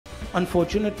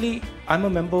Unfortunately, I'm a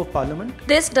member of parliament.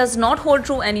 This does not hold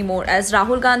true anymore as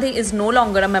Rahul Gandhi is no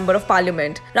longer a member of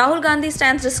parliament. Rahul Gandhi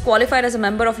stands disqualified as a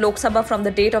member of Lok Sabha from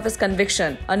the date of his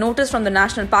conviction, a notice from the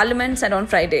National Parliament said on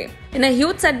Friday. In a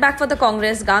huge setback for the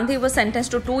Congress, Gandhi was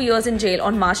sentenced to 2 years in jail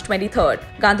on March 23rd.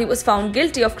 Gandhi was found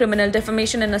guilty of criminal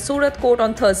defamation in a Surat court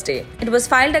on Thursday. It was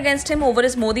filed against him over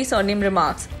his Modi surname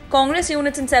remarks. Congress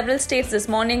units in several states this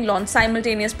morning launched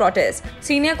simultaneous protests.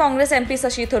 Senior Congress MP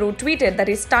Shashi Tharoor tweeted that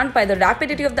he is stunned by the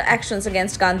rapidity of the actions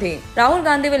against Gandhi. Rahul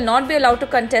Gandhi will not be allowed to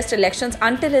contest elections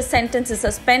until his sentence is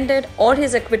suspended or he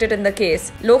is acquitted in the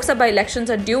case. Lok Sabha elections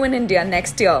are due in India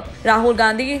next year. Rahul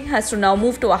Gandhi has to now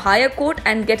move to a higher court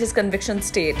and get his conviction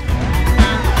stayed.